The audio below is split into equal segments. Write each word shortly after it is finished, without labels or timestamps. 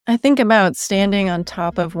I think about standing on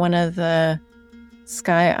top of one of the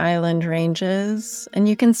Sky Island ranges, and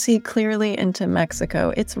you can see clearly into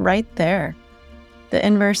Mexico. It's right there. The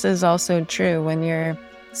inverse is also true when you're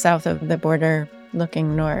south of the border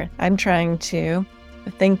looking north. I'm trying to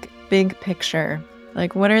think big picture.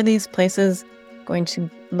 Like, what are these places going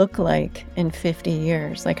to look like in 50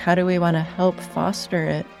 years? Like, how do we want to help foster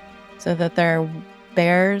it so that there are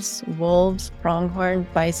bears, wolves, pronghorn,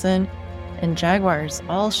 bison, and jaguars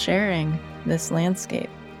all sharing this landscape,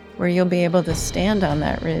 where you'll be able to stand on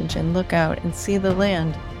that ridge and look out and see the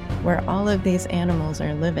land where all of these animals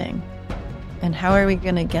are living. And how are we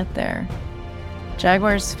going to get there?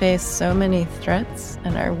 Jaguars face so many threats,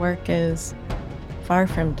 and our work is far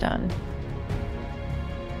from done.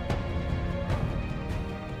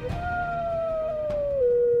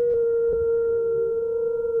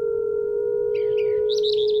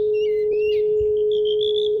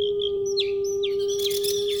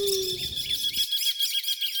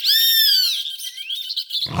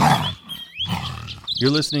 You're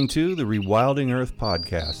listening to the Rewilding Earth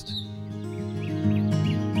podcast.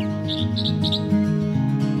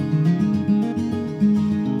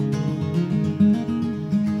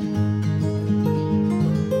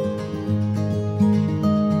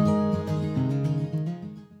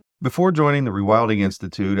 Before joining the Rewilding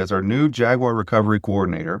Institute as our new Jaguar Recovery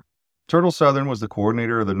Coordinator, Turtle Southern was the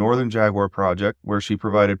coordinator of the Northern Jaguar Project, where she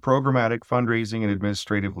provided programmatic, fundraising, and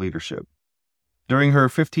administrative leadership. During her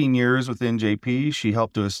 15 years with NJP, she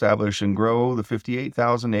helped to establish and grow the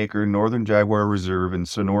 58,000-acre Northern Jaguar Reserve in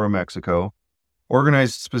Sonora, Mexico,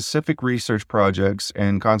 organized specific research projects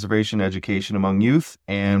and conservation education among youth,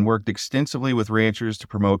 and worked extensively with ranchers to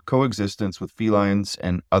promote coexistence with felines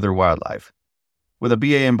and other wildlife. With a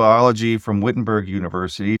BA in biology from Wittenberg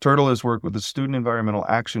University, Turtle has worked with the Student Environmental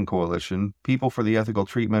Action Coalition, People for the Ethical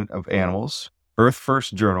Treatment of Animals, Earth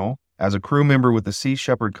First Journal, as a crew member with the Sea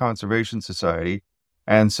Shepherd Conservation Society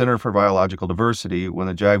and Center for Biological Diversity when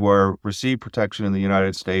the jaguar received protection in the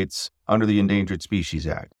United States under the Endangered Species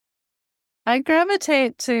Act. I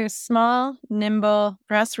gravitate to small, nimble,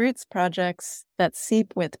 grassroots projects that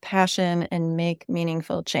seep with passion and make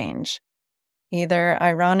meaningful change. Either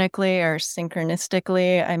ironically or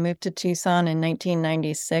synchronistically, I moved to Tucson in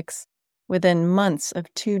 1996 within months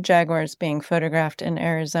of 2 jaguars being photographed in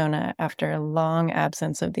Arizona after a long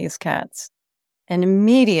absence of these cats. An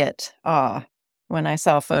immediate awe when I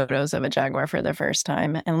saw photos of a jaguar for the first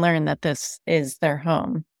time and learned that this is their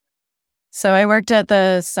home. So I worked at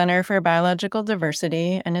the Center for Biological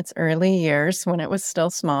Diversity in its early years when it was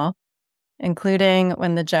still small, including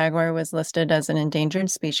when the jaguar was listed as an endangered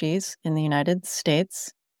species in the United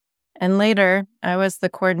States. And later, I was the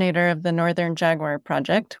coordinator of the Northern Jaguar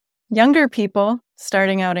Project. Younger people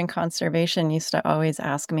starting out in conservation used to always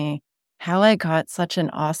ask me how I got such an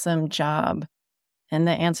awesome job. And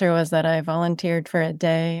the answer was that I volunteered for a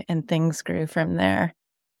day and things grew from there.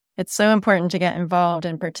 It's so important to get involved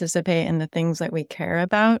and participate in the things that we care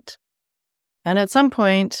about. And at some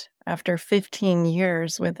point, after 15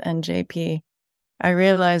 years with NJP, I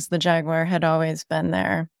realized the jaguar had always been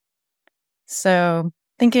there. So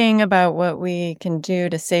thinking about what we can do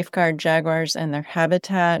to safeguard jaguars and their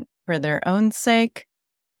habitat for their own sake,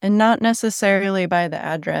 and not necessarily by the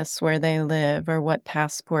address where they live or what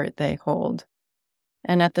passport they hold.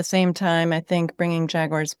 And at the same time, I think bringing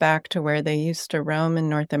jaguars back to where they used to roam in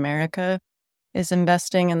North America is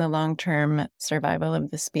investing in the long-term survival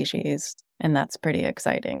of the species, and that's pretty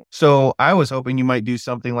exciting. So I was hoping you might do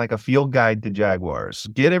something like a field guide to jaguars.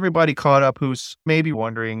 Get everybody caught up who's maybe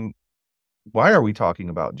wondering, why are we talking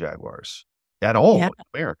about jaguars at all in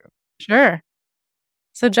America? Sure.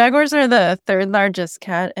 So jaguars are the 3rd largest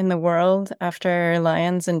cat in the world after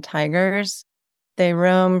lions and tigers. They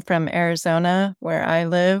roam from Arizona, where I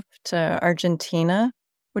live, to Argentina,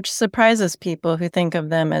 which surprises people who think of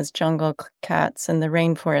them as jungle cats in the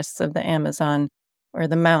rainforests of the Amazon or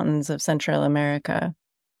the mountains of Central America.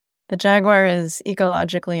 The jaguar is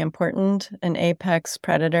ecologically important, an apex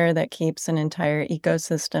predator that keeps an entire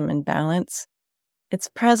ecosystem in balance. Its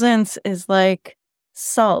presence is like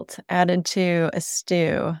salt added to a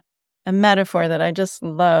stew, a metaphor that I just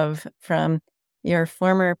love from your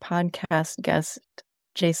former podcast guest,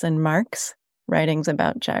 Jason Marks' writings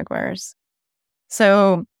about jaguars.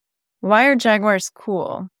 So, why are jaguars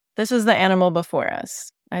cool? This is the animal before us.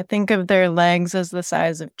 I think of their legs as the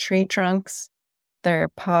size of tree trunks. Their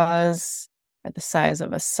paws are the size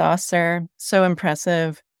of a saucer. So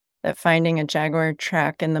impressive that finding a jaguar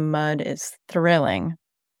track in the mud is thrilling.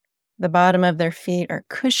 The bottom of their feet are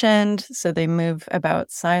cushioned, so they move about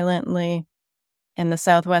silently. In the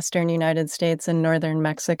southwestern United States and northern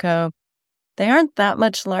Mexico, They aren't that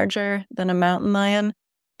much larger than a mountain lion,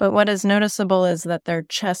 but what is noticeable is that their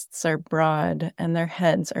chests are broad and their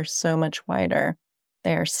heads are so much wider.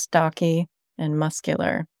 They are stocky and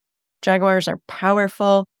muscular. Jaguars are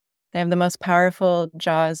powerful. They have the most powerful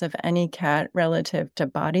jaws of any cat relative to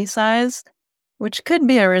body size, which could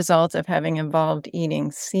be a result of having evolved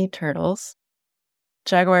eating sea turtles.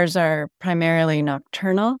 Jaguars are primarily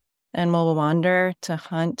nocturnal and will wander to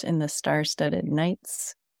hunt in the star-studded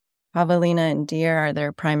nights. Javelina and deer are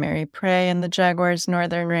their primary prey in the jaguar's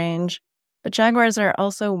northern range, but jaguars are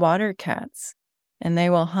also water cats, and they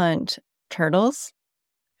will hunt turtles,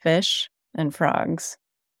 fish, and frogs.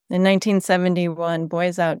 In 1971,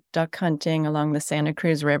 boys out duck hunting along the Santa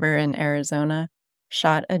Cruz River in Arizona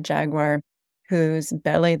shot a jaguar whose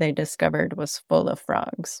belly they discovered was full of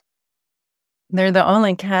frogs. They're the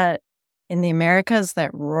only cat in the Americas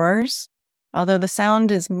that roars, although the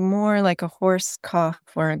sound is more like a hoarse cough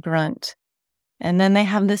or a grunt. And then they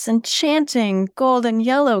have this enchanting golden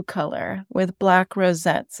yellow color with black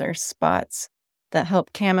rosettes or spots that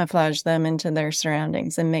help camouflage them into their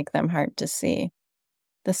surroundings and make them hard to see.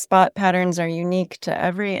 The spot patterns are unique to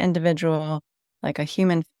every individual, like a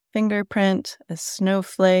human fingerprint, a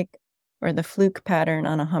snowflake, or the fluke pattern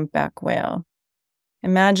on a humpback whale.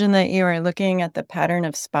 Imagine that you are looking at the pattern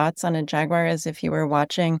of spots on a jaguar as if you were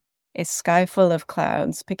watching a sky full of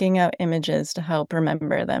clouds, picking out images to help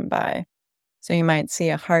remember them by. So you might see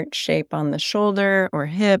a heart shape on the shoulder or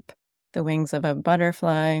hip, the wings of a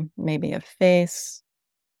butterfly, maybe a face.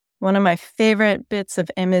 One of my favorite bits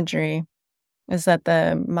of imagery is that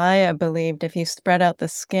the Maya believed if you spread out the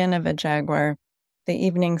skin of a jaguar, the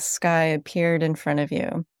evening sky appeared in front of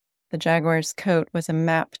you. The jaguar's coat was a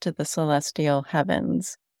map to the celestial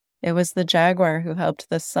heavens. It was the jaguar who helped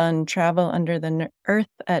the sun travel under the earth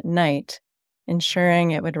at night,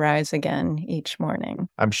 ensuring it would rise again each morning.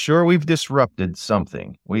 I'm sure we've disrupted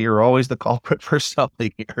something. We are always the culprit for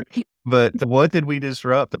something here. But what did we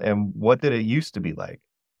disrupt and what did it used to be like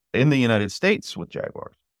in the United States with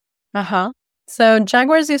jaguars? So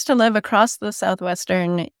jaguars used to live across the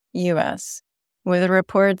southwestern U.S., with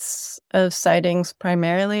reports of sightings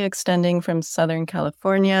primarily extending from Southern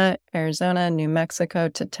California, Arizona, New Mexico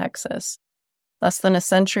to Texas. Less than a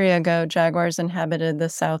century ago, jaguars inhabited the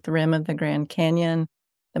south rim of the Grand Canyon,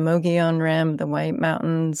 the Mogollon Rim, the White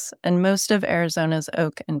Mountains, and most of Arizona's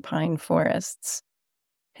oak and pine forests.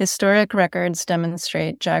 Historic records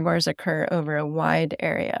demonstrate jaguars occur over a wide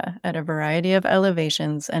area at a variety of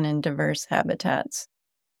elevations and in diverse habitats.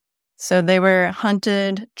 So they were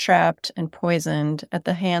hunted, trapped, and poisoned at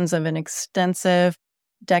the hands of an extensive,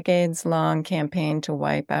 decades-long campaign to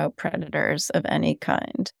wipe out predators of any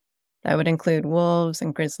kind. That would include wolves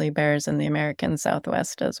and grizzly bears in the American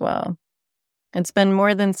Southwest as well. It's been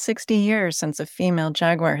more than 60 years since a female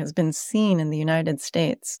jaguar has been seen in the United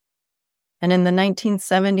States. And in the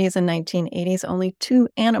 1970s and 1980s, only 2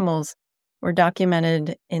 animals were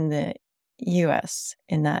documented in the U.S.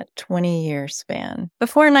 in that 20-year span.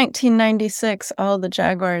 Before 1996, all the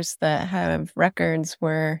jaguars that have records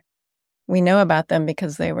we know about them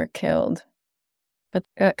because they were killed. But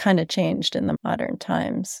that kind of changed in the modern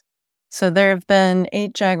times. So there have been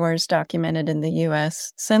 8 jaguars documented in the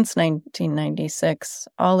U.S. since 1996,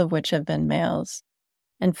 all of which have been males.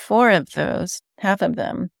 And 4 of those, half of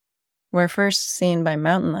them, were first seen by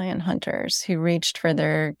mountain lion hunters who reached for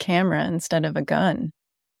their camera instead of a gun.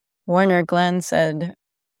 Warner Glenn said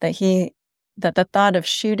that the thought of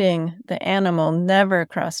shooting the animal never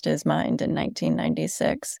crossed his mind in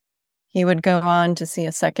 1996. He would go on to see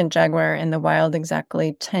a second jaguar in the wild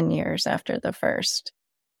exactly 10 years after the first.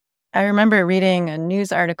 I remember reading a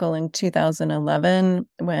news article in 2011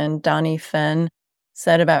 when Donnie Fenn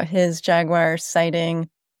said about his jaguar sighting,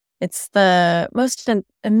 "It's the most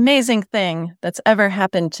amazing thing that's ever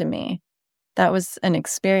happened to me. That was an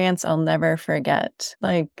experience I'll never forget."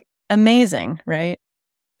 Like, amazing, right?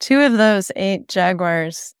 2 of those 8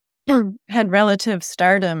 jaguars had relative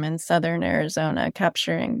stardom in southern Arizona,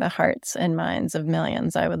 capturing the hearts and minds of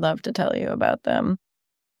millions. I would love to tell you about them.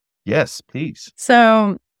 Yes, please.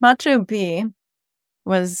 So Macho B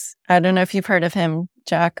was, I don't know if you've heard of him,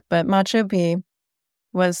 Jack, but Macho B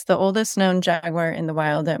was the oldest known jaguar in the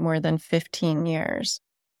wild at more than 15 years.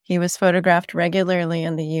 He was photographed regularly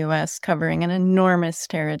in the U.S., covering an enormous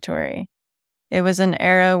territory. It was an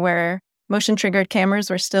era where motion-triggered cameras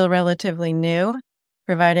were still relatively new,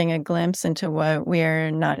 providing a glimpse into what we are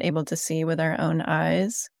not able to see with our own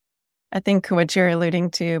eyes. I think what you're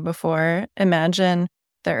alluding to before, imagine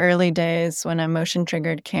the early days when a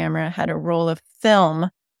motion-triggered camera had a roll of film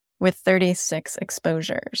with 36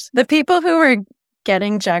 exposures. The people who were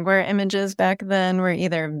getting Jaguar images back then were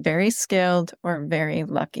either very skilled or very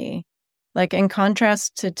lucky. Like in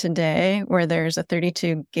contrast to today, where there's a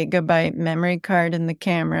 32 gigabyte memory card in the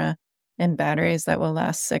camera and batteries that will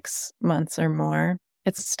last 6 months or more,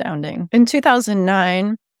 it's astounding. In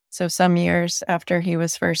 2009, so some years after he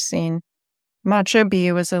was first seen, Macho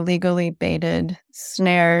B was illegally baited,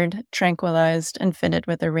 snared, tranquilized, and fitted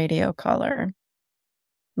with a radio collar.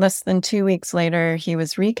 Less than 2 weeks later, he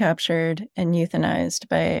was recaptured and euthanized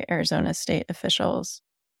by Arizona state officials.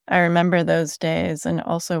 I remember those days, and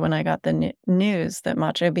also when I got the news that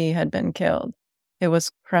Macho B had been killed. It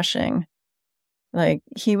was crushing. Like,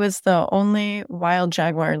 he was the only wild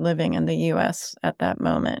jaguar living in the U.S. at that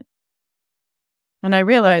moment. And I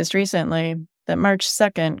realized recently that March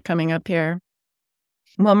 2nd, coming up here,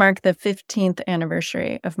 will mark the 15th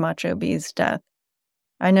anniversary of Macho B's death.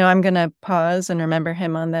 I know I'm going to pause and remember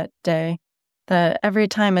him on that day, that every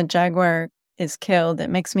time a jaguar is killed, it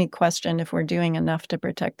makes me question if we're doing enough to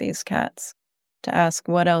protect these cats, to ask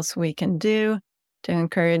what else we can do to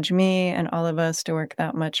encourage me and all of us to work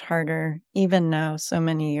that much harder, even now, so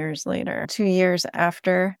many years later. 2 years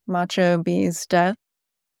after Macho B's death,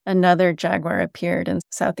 another jaguar appeared in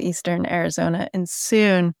southeastern Arizona and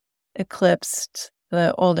soon eclipsed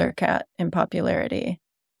the older cat in popularity,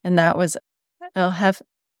 and that was El Jefe.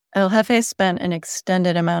 El Jefe spent an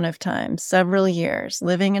extended amount of time, several years,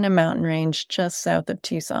 living in a mountain range just south of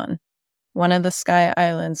Tucson, one of the Sky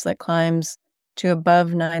Islands that climbs to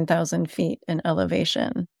above 9,000 feet in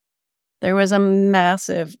elevation. There was a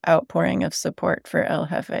massive outpouring of support for El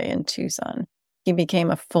Jefe in Tucson. He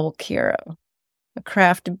became a folk hero. A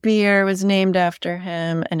craft beer was named after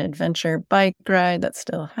him, an adventure bike ride that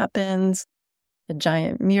still happens. A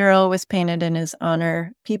giant mural was painted in his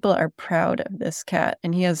honor. People are proud of this cat,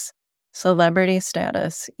 and he has celebrity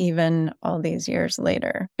status even all these years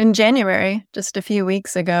later. In January, just a few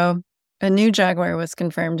weeks ago, a new jaguar was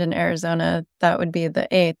confirmed in Arizona. That would be the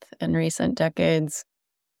 8th in recent decades.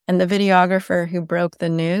 And the videographer who broke the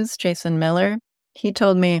news, Jason Miller, he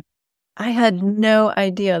told me, I had no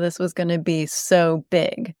idea this was going to be so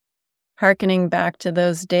big. Harkening back to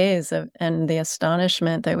those days and the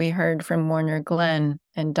astonishment that we heard from Warner Glenn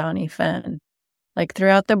and Donnie Fenn. Like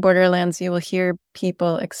throughout the borderlands, you will hear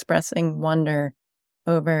people expressing wonder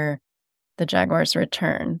over the jaguar's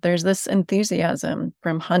return. There's this enthusiasm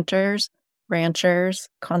from hunters, ranchers,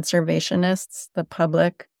 conservationists, the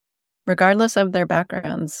public, regardless of their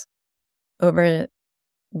backgrounds, over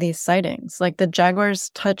these sightings. Like the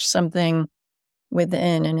jaguars touch something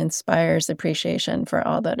within and inspires appreciation for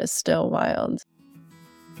all that is still wild.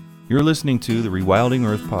 You're listening to the Rewilding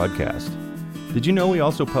Earth podcast. Did you know we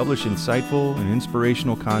also publish insightful and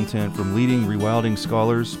inspirational content from leading rewilding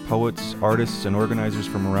scholars, poets, artists, and organizers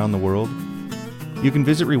from around the world? You can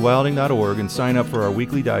visit rewilding.org and sign up for our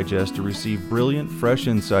weekly digest to receive brilliant, fresh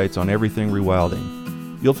insights on everything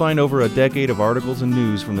rewilding. You'll find over a decade of articles and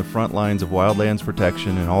news from the front lines of wildlands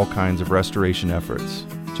protection and all kinds of restoration efforts.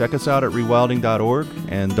 Check us out at rewilding.org,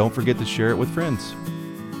 and don't forget to share it with friends.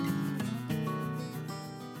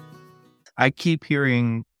 I keep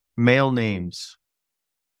hearing male names,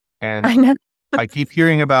 and I know. I keep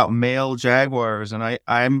hearing about male jaguars, and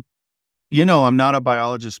I'm not a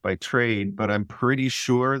biologist by trade, but I'm pretty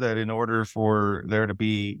sure that in order for there to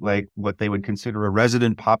be like what they would consider a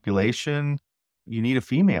resident population, you need a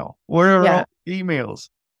female. Where are all females?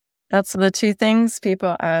 That's the two things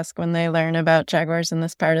people ask when they learn about jaguars in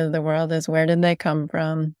this part of the world is where did they come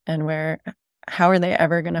from and how are they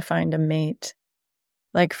ever going to find a mate?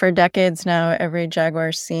 Like for decades now, every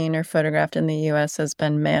jaguar seen or photographed in the U.S. has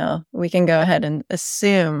been male. We can go ahead and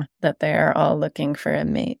assume that they are all looking for a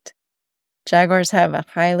mate. Jaguars have a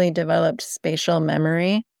highly developed spatial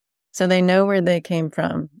memory, so they know where they came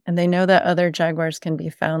from, and they know that other jaguars can be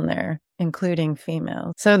found there, including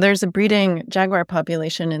females. So there's a breeding jaguar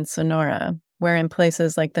population in Sonora, where in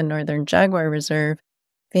places like the Northern Jaguar Reserve,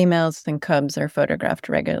 females and cubs are photographed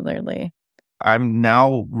regularly. I'm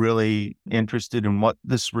now really interested in what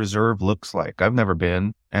this reserve looks like. I've never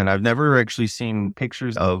been, and I've never actually seen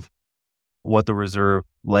pictures of what the reserve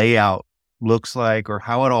layout looks like or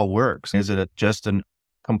how it all works. Is it just a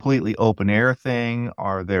completely open air thing?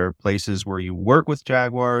 Are there places where you work with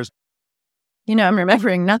jaguars? I'm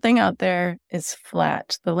remembering nothing out there is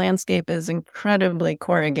flat. The landscape is incredibly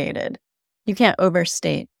corrugated. You can't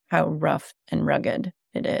overstate how rough and rugged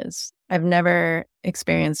it is. I've never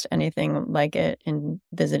experienced anything like it in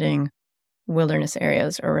visiting wilderness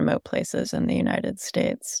areas or remote places in the United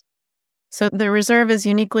States. So the reserve is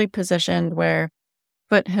uniquely positioned where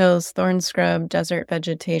foothills, thorn scrub, desert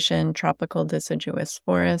vegetation, tropical deciduous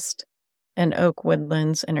forest, and oak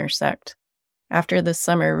woodlands intersect. After the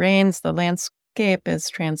summer rains, the landscape is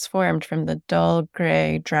transformed from the dull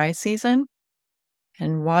gray dry season,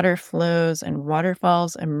 and water flows and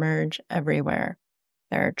waterfalls emerge everywhere.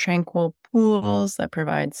 There are tranquil pools that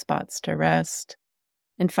provide spots to rest,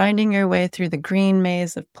 and finding your way through the green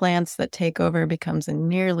maze of plants that take over becomes a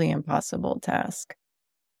nearly impossible task.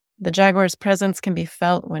 The jaguar's presence can be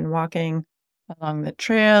felt when walking along the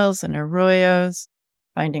trails and arroyos,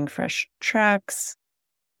 finding fresh tracks,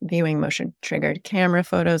 viewing motion-triggered camera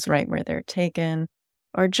photos right where they're taken,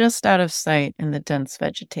 or just out of sight in the dense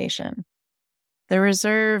vegetation. The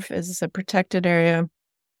reserve is a protected area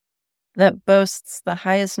that boasts the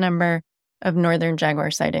highest number of northern jaguar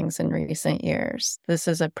sightings in recent years. This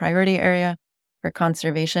is a priority area for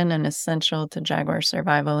conservation and essential to jaguar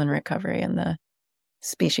survival and recovery in the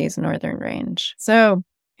species' northern range. So,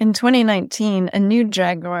 in 2019, a new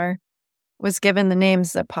jaguar was given the name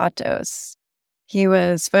Zapatos. He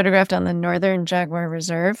was photographed on the Northern Jaguar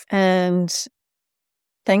Reserve, and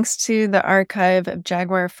thanks to the archive of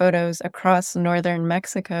jaguar photos across northern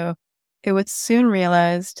Mexico, it was soon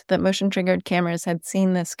realized that motion-triggered cameras had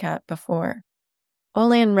seen this cat before.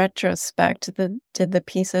 Only in retrospect did the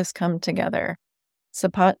pieces come together.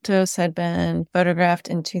 Zapatos had been photographed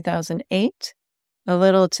in 2008, a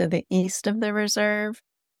little to the east of the reserve,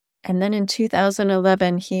 and then in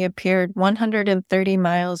 2011, he appeared 130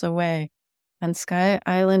 miles away on Sky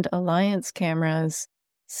Island Alliance cameras,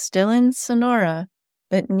 still in Sonora,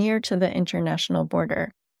 but near to the international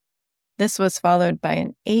border. This was followed by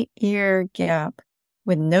an 8-year gap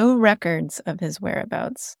with no records of his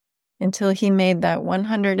whereabouts until he made that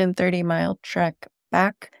 130-mile trek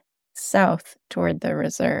back south toward the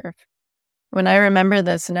reserve. When I remember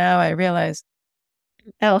this now, I realize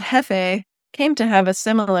El Jefe came to have a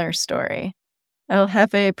similar story. El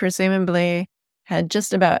Jefe presumably had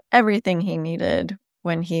just about everything he needed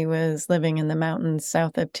when he was living in the mountains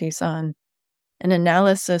south of Tucson. An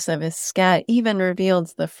analysis of his scat even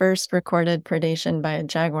revealed the first recorded predation by a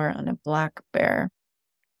jaguar on a black bear.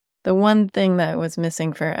 The one thing that was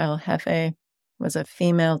missing for El Jefe was a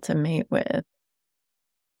female to mate with.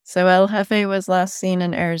 So El Jefe was last seen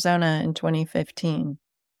in Arizona in 2015.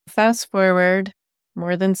 Fast forward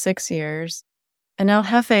more than 6 years, and El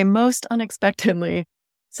Jefe, most unexpectedly,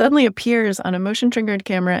 suddenly appears on a motion-triggered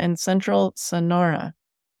camera in central Sonora,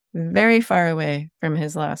 very far away from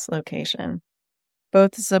his last location.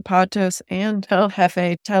 Both Zapatos and El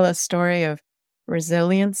Jefe tell a story of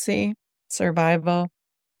resiliency, survival,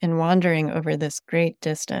 and wandering over this great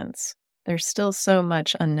distance. There's still so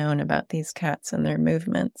much unknown about these cats and their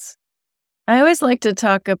movements. I always like to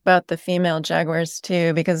talk about the female jaguars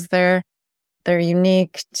too, because they're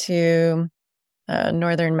unique to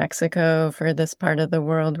northern Mexico. For this part of the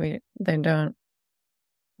world,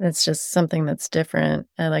 it's just something that's different.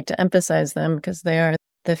 I like to emphasize them because they are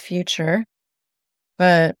the future.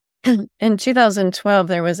 But in 2012,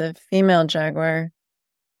 there was a female jaguar.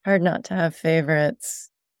 Hard not to have favorites,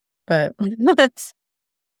 but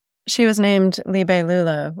she was named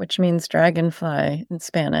Libélula, which means dragonfly in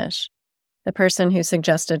Spanish. The person who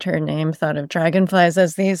suggested her name thought of dragonflies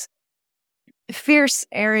as these fierce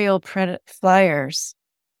aerial flyers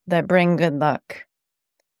that bring good luck.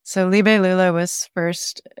 So Libélula was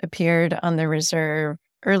first appeared on the reserve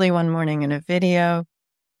early one morning in a video,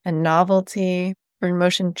 a novelty for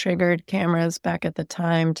motion-triggered cameras back at the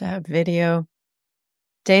time to have video.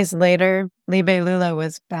 Days later, Libélula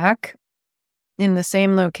was back in the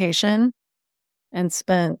same location and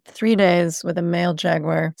spent 3 days with a male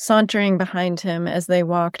jaguar sauntering behind him as they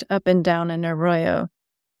walked up and down an arroyo.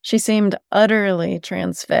 She seemed utterly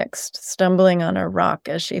transfixed, stumbling on a rock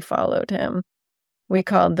as she followed him. We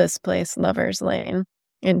called this place Lover's Lane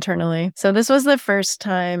internally. So this was the first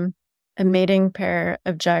time a mating pair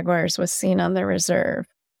of jaguars was seen on the reserve.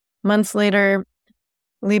 Months later,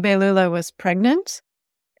 Libélula was pregnant,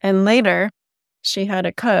 and later she had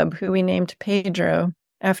a cub who we named Pedro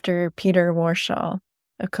after Peter Warshall,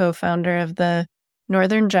 a co-founder of the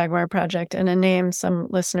Northern Jaguar Project, and a name some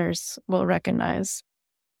listeners will recognize.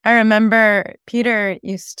 I remember Peter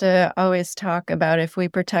used to always talk about if we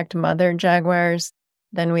protect mother jaguars,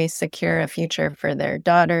 then we secure a future for their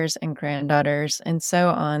daughters and granddaughters, and so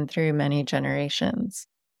on through many generations.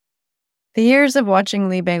 The years of watching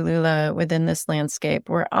Libélula within this landscape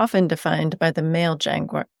were often defined by the male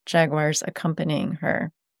jaguars accompanying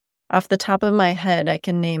her. Off the top of my head, I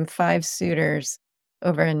can name 5 suitors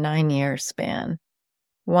over a 9-year span.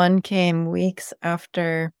 One came weeks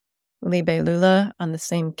after Libélula on the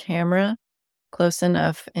same camera, close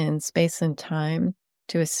enough in space and time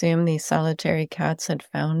to assume these solitary cats had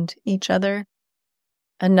found each other.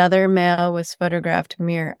 Another male was photographed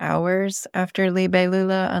mere hours after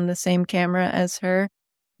Libelula on the same camera as her.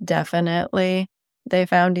 Definitely, they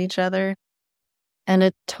found each other. And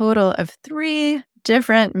a total of 3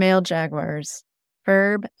 different male jaguars,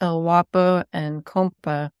 Ferb, El Guapo, and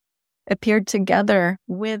Compa, appeared together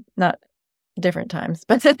with, not different times,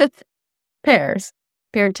 but pairs,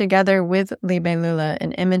 appeared together with Libelula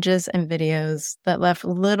in images and videos that left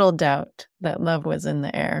little doubt that love was in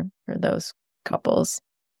the air for those couples.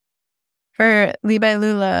 For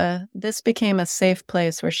Libelula, this became a safe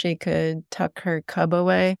place where she could tuck her cub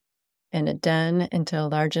away in a den until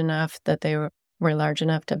large enough that they were large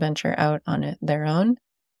enough to venture out on their own.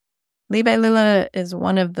 Libelula is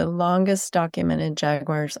one of the longest documented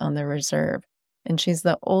jaguars on the reserve, and she's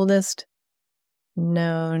the oldest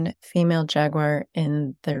known female jaguar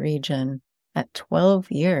in the region at 12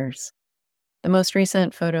 years. The most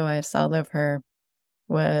recent photo I saw of her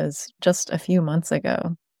was just a few months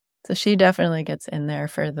ago. So she definitely gets in there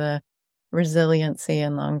for the resiliency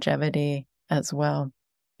and longevity as well.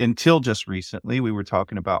 Until just recently, we were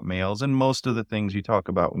talking about males, and most of the things you talk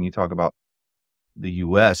about when you talk about the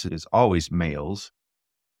U.S. is always males.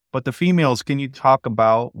 But the females, can you talk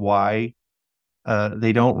about why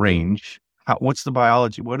they don't range? What's the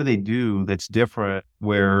biology? What do they do that's different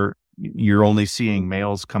where you're only seeing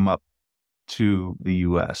males come up to the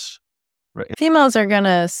U.S.? Right. Females are going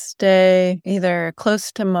to stay either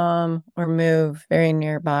close to mom or move very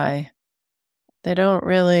nearby. They don't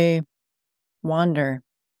really wander.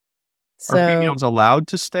 Are females allowed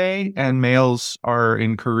to stay and males are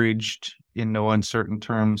encouraged in no uncertain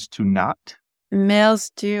terms to not?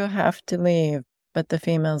 Males do have to leave, but the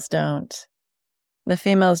females don't. The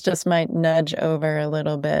females just might nudge over a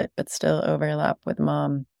little bit, but still overlap with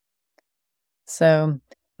mom. So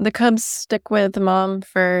the cubs stick with mom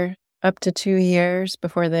for up to 2 years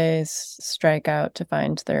before they strike out to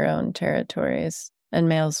find their own territories, and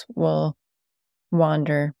males will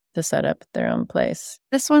wander to set up their own place.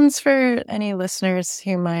 This one's for any listeners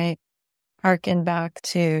who might harken back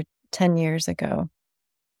to 10 years ago.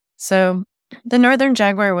 So the northern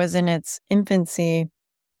jaguar was in its infancy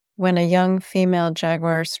when a young female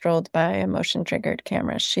jaguar strolled by a motion-triggered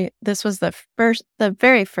camera. This was the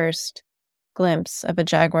very first glimpse of a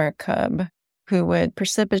jaguar cub who would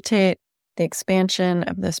precipitate the expansion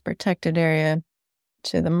of this protected area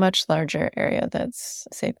to the much larger area that's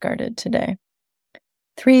safeguarded today.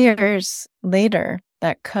 3 years later,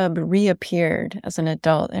 that cub reappeared as an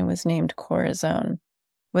adult and was named Corazon.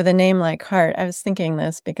 With a name like Heart, I was thinking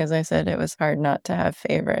this because I said it was hard not to have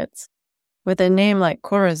favorites. With a name like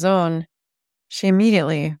Corazon, she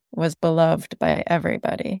immediately was beloved by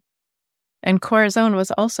everybody. And Corazon was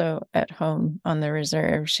also at home on the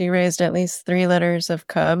reserve. She raised at least 3 litters of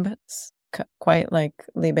cubs, quite like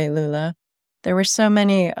Libelula. There were so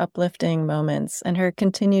many uplifting moments, and her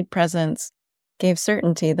continued presence gave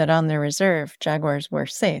certainty that on the reserve, jaguars were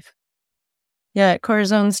safe. Yet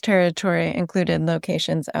Corazon's territory included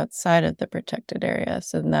locations outside of the protected area,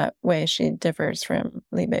 so in that way she differs from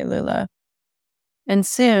Libelula. And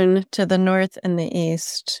soon, to the north and the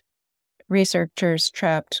east, researchers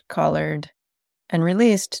trapped, collared, and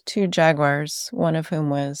released 2 jaguars, one of whom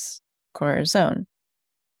was Corazon.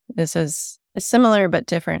 This is a similar but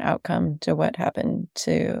different outcome to what happened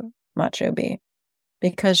to Macho B.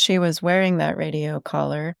 Because she was wearing that radio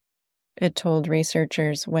collar, it told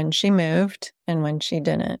researchers when she moved and when she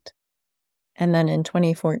didn't. And then in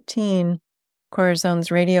 2014,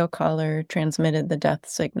 Corazon's radio collar transmitted the death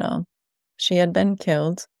signal. She had been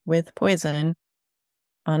killed with poison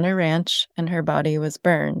on a ranch, and her body was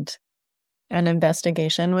burned. An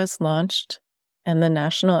investigation was launched, and the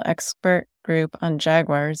National Expert Group on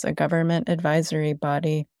Jaguars, a government advisory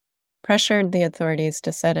body, pressured the authorities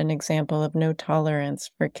to set an example of no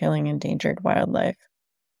tolerance for killing endangered wildlife.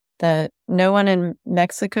 That no one in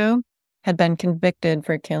Mexico had been convicted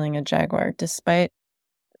for killing a jaguar, despite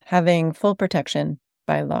having full protection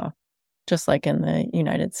by law, just like in the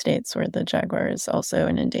United States, where the jaguar is also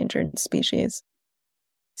an endangered species.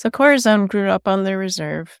 So Corazon grew up on the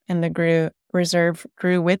reserve, and the reserve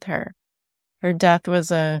grew with her. Her death was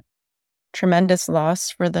a tremendous loss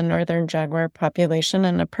for the northern jaguar population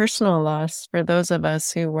and a personal loss for those of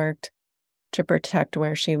us who worked to protect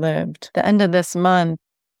where she lived. The end of this month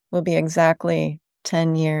will be exactly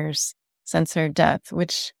 10 years since her death,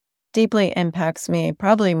 which deeply impacts me,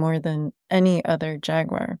 probably more than any other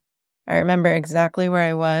jaguar. I remember exactly where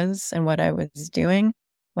I was and what I was doing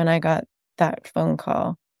when I got that phone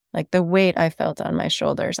call, like the weight I felt on my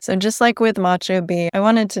shoulders. So just like with Macho B, I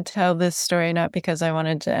wanted to tell this story not because I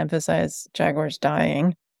wanted to emphasize jaguars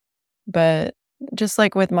dying, but just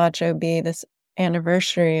like with Macho B, this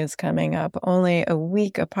anniversary is coming up, only a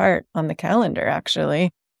week apart on the calendar,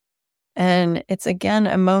 actually. And it's again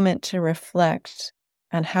a moment to reflect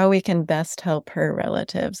on how we can best help her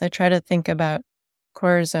relatives. I try to think about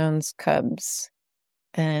Corazone's cubs,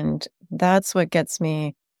 and that's what gets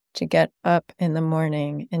me to get up in the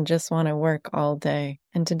morning and just want to work all day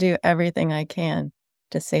and to do everything I can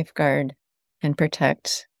to safeguard and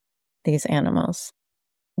protect these animals.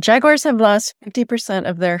 Jaguars have lost 50%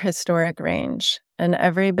 of their historic range, and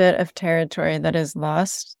every bit of territory that is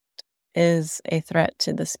lost is a threat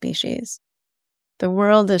to the species. The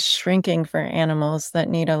world is shrinking for animals that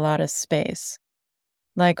need a lot of space.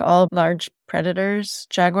 Like all large predators,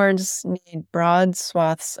 jaguars need broad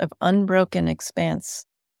swaths of unbroken expanse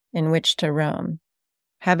in which to roam.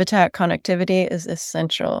 Habitat connectivity is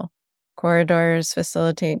essential. Corridors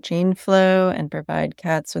facilitate gene flow and provide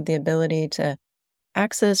cats with the ability to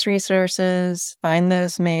access resources, find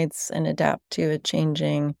those mates, and adapt to a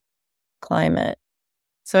changing climate.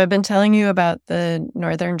 So I've been telling you about the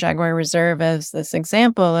Northern Jaguar Reserve as this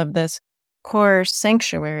example of this core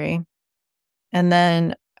sanctuary. And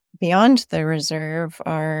then beyond the reserve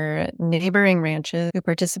are neighboring ranches who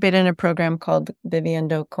participate in a program called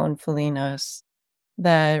Viviendo con Felinos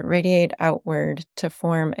that radiate outward to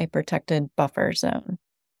form a protected buffer zone.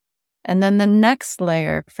 And then the next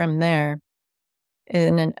layer from there,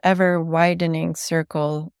 in an ever-widening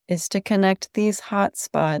circle, is to connect these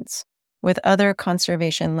hotspots with other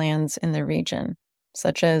conservation lands in the region,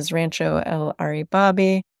 such as Rancho El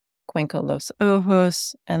Aribabi, Cuenca Los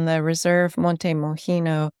Ojos, and the Reserve Monte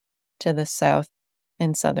Mojino to the south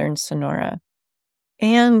in southern Sonora,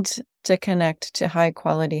 and to connect to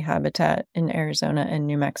high-quality habitat in Arizona and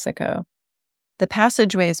New Mexico. The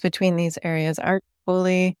passageways between these areas aren't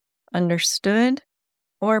fully understood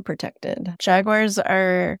or protected. Jaguars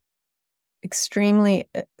are extremely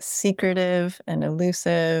secretive and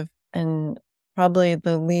elusive and probably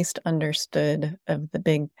the least understood of the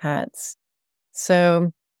big cats.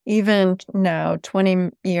 So even now,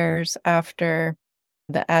 20 years after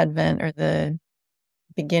the advent or the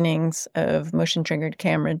beginnings of motion-triggered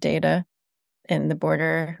camera data in the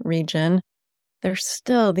border region, there's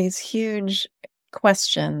still these huge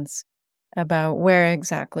questions about where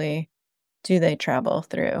exactly do they travel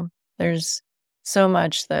through. There's so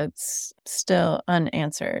much that's still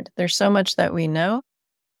unanswered. There's so much that we know,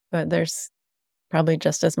 but there's probably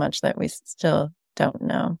just as much that we still don't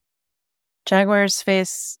know. Jaguars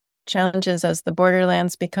face challenges as the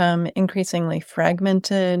borderlands become increasingly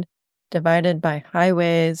fragmented, divided by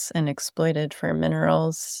highways, and exploited for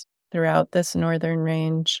minerals throughout this northern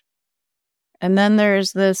range. And then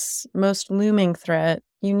there's this most looming threat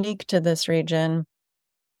unique to this region,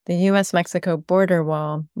 the U.S.-Mexico border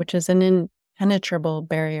wall, which is an impenetrable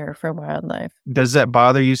barrier for wildlife. Does that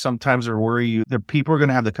bother you sometimes or worry you that people are going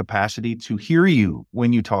to have the capacity to hear you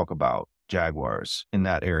when you talk about jaguars in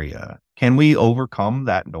that area? Can we overcome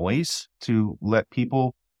that noise to let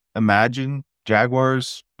people imagine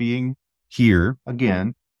jaguars being here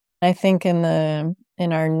again? I think in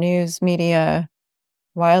our news media,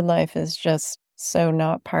 wildlife is just so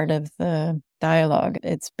not part of the dialogue.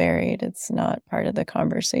 It's buried. It's not part of the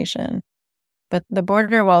conversation. But the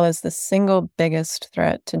border wall is the single biggest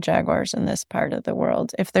threat to jaguars in this part of the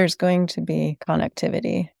world if there's going to be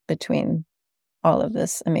connectivity between all of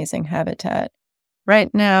this amazing habitat.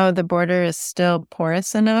 Right now, the border is still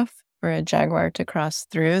porous enough for a jaguar to cross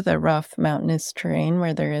through the rough mountainous terrain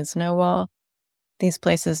where there is no wall. These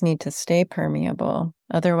places need to stay permeable.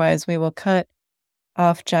 Otherwise, we will cut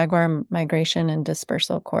off jaguar migration and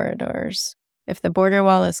dispersal corridors. If the border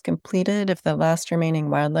wall is completed, if the last remaining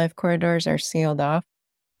wildlife corridors are sealed off,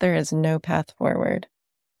 there is no path forward.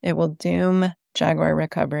 It will doom jaguar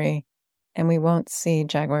recovery, and we won't see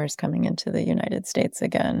jaguars coming into the United States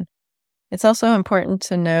again. It's also important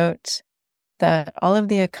to note that all of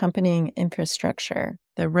the accompanying infrastructure,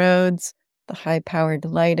 the roads, the high-powered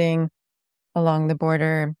lighting along the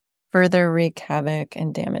border, further wreak havoc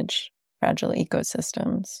and damage fragile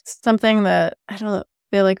ecosystems. Something that I don't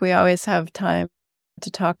feel like we always have time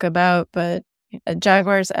to talk about, but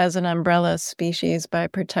jaguars as an umbrella species, by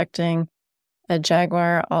protecting a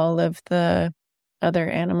jaguar, all of the other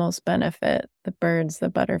animals benefit. The birds, the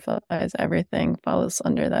butterflies, everything falls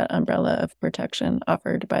under that umbrella of protection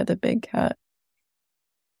offered by the big cat.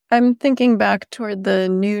 I'm thinking back toward the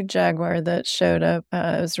new jaguar that showed up,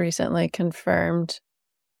 it was recently confirmed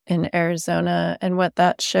in Arizona, and what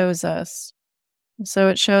that shows us. So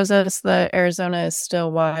it shows us that Arizona is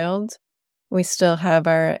still wild. We still have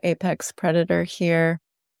our apex predator here,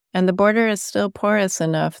 and the border is still porous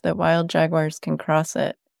enough that wild jaguars can cross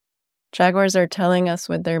it. Jaguars are telling us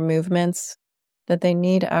with their movements that they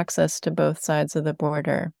need access to both sides of the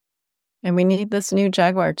border. And we need this new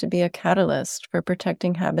Jaguar to be a catalyst for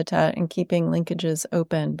protecting habitat and keeping linkages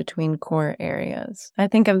open between core areas. I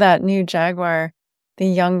think of that new Jaguar, the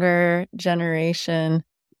younger generation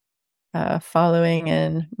following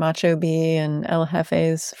in Macho B and El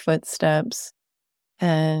Jefe's footsteps,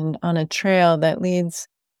 and on a trail that leads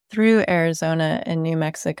through Arizona and New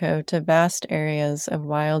Mexico to vast areas of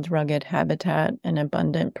wild, rugged habitat and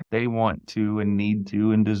abundant. They want to and need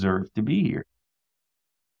to and deserve to be here.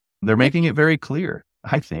 They're making it very clear,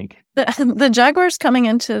 I think. The Jaguars coming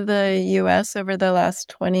into the U.S. over the last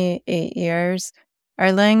 28 years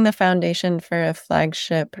are laying the foundation for a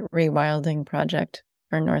flagship rewilding project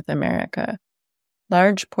for North America.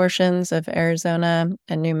 Large portions of Arizona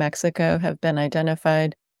and New Mexico have been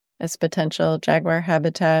identified as potential jaguar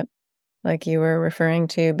habitat, like you were referring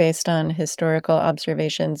to, based on historical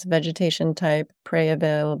observations, vegetation type, prey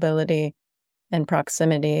availability, and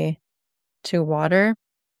proximity to water.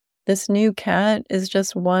 This new cat is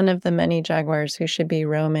just one of the many jaguars who should be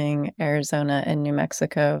roaming Arizona and New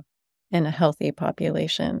Mexico in a healthy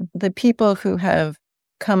population. The people who have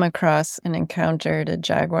come across and encountered a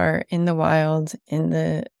jaguar in the wild in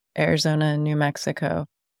the Arizona and New Mexico,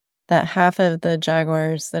 that half of the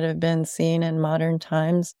jaguars that have been seen in modern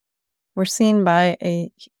times were seen by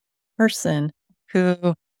a person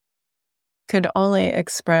who could only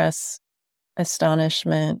express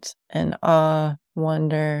astonishment and awe,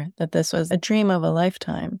 wonder that this was a dream of a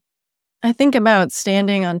lifetime. I think about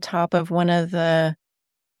standing on top of one of the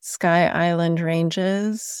Sky Island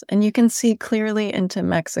ranges, and you can see clearly into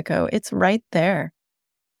Mexico. It's right there.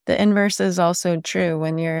 The inverse is also true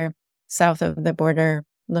when you're south of the border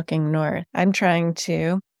looking north. I'm trying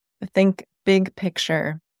to think big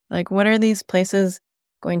picture. Like, what are these places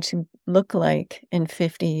going to look like in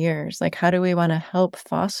 50 years? Like, how do we want to help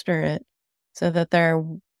foster it so that there are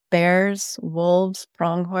bears, wolves,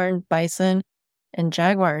 pronghorn, bison, and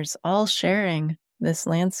jaguars all sharing this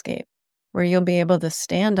landscape, where you'll be able to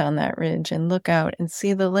stand on that ridge and look out and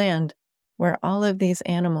see the land where all of these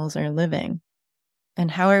animals are living?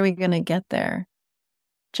 And how are we going to get there?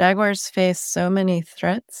 Jaguars face so many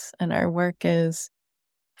threats, and our work is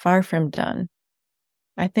far from done.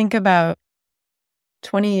 I think about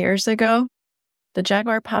 20 years ago, the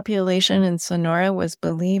jaguar population in Sonora was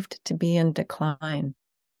believed to be in decline.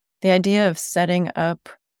 The idea of setting up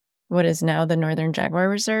what is now the Northern Jaguar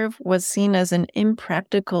Reserve was seen as an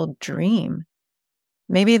impractical dream.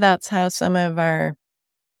 Maybe that's how some of our,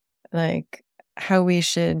 how we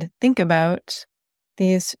should think about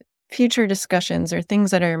these future discussions or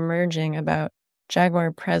things that are emerging about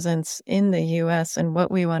jaguar presence in the U.S. and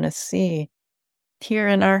what we want to see here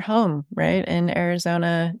in our home, right? In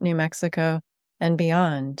Arizona, New Mexico, and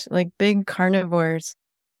beyond. Like, big carnivores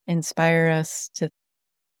inspire us to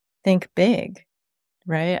think big,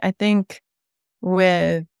 right? I think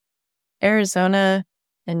with Arizona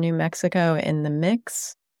and New Mexico in the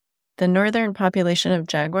mix, the northern population of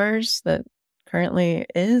jaguars that currently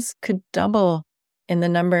could double in the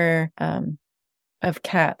number of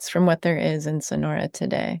cats from what there is in Sonora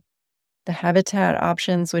today. The habitat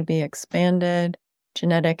options would be expanded,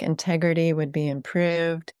 genetic integrity would be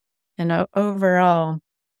improved, and overall,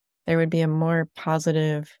 there would be a more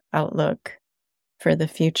positive outlook for the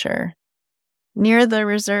future. Near the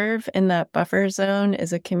reserve, in that buffer zone,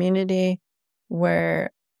 is a community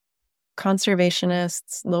where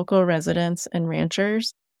conservationists, local residents, and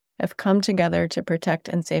ranchers have come together to protect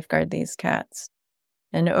and safeguard these cats.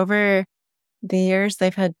 And over the years,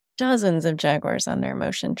 they've had dozens of jaguars on their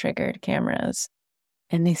motion-triggered cameras,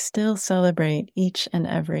 and they still celebrate each and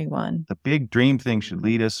every one. The big dream thing should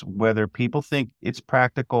lead us, whether people think it's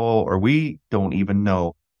practical or we don't even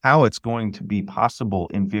know how it's going to be possible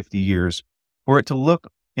in 50 years for it to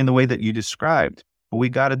look in the way that you described. But we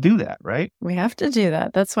got to do that, right? We have to do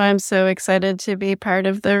that. That's why I'm so excited to be part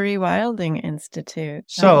of the Rewilding Institute.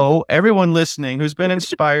 So everyone listening who's been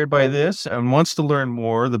inspired by this and wants to learn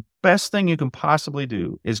more, the best thing you can possibly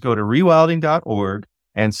do is go to rewilding.org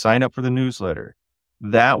and sign up for the newsletter.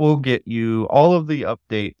 That will get you all of the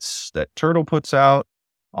updates that Turtle puts out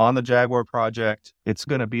on the Jaguar project. It's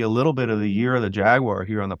going to be a little bit of the year of the Jaguar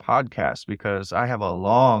here on the podcast, because I have a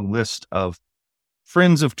long list of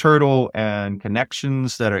friends of Turtle and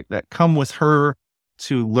connections that come with her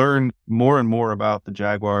to learn more and more about the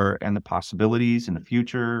Jaguar and the possibilities in the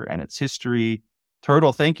future and its history.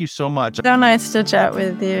 Turtle, thank you so much. So nice to chat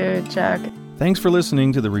with you, Jack. Thanks for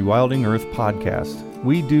listening to the Rewilding Earth podcast.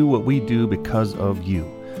 We do what we do because of you.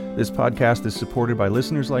 This podcast is supported by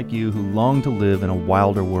listeners like you who long to live in a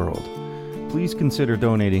wilder world. please consider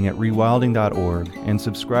donating at rewilding.org and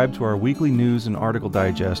subscribe to our weekly news and article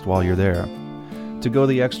digest while you're there. To go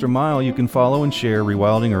the extra mile, you can follow and share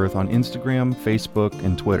Rewilding Earth on Instagram, Facebook,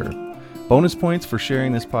 and Twitter. Bonus points for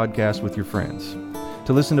sharing this podcast with your friends.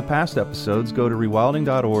 To listen to past episodes, go to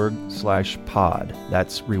rewilding.org/pod.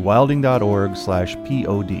 That's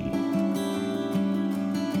rewilding.org/pod.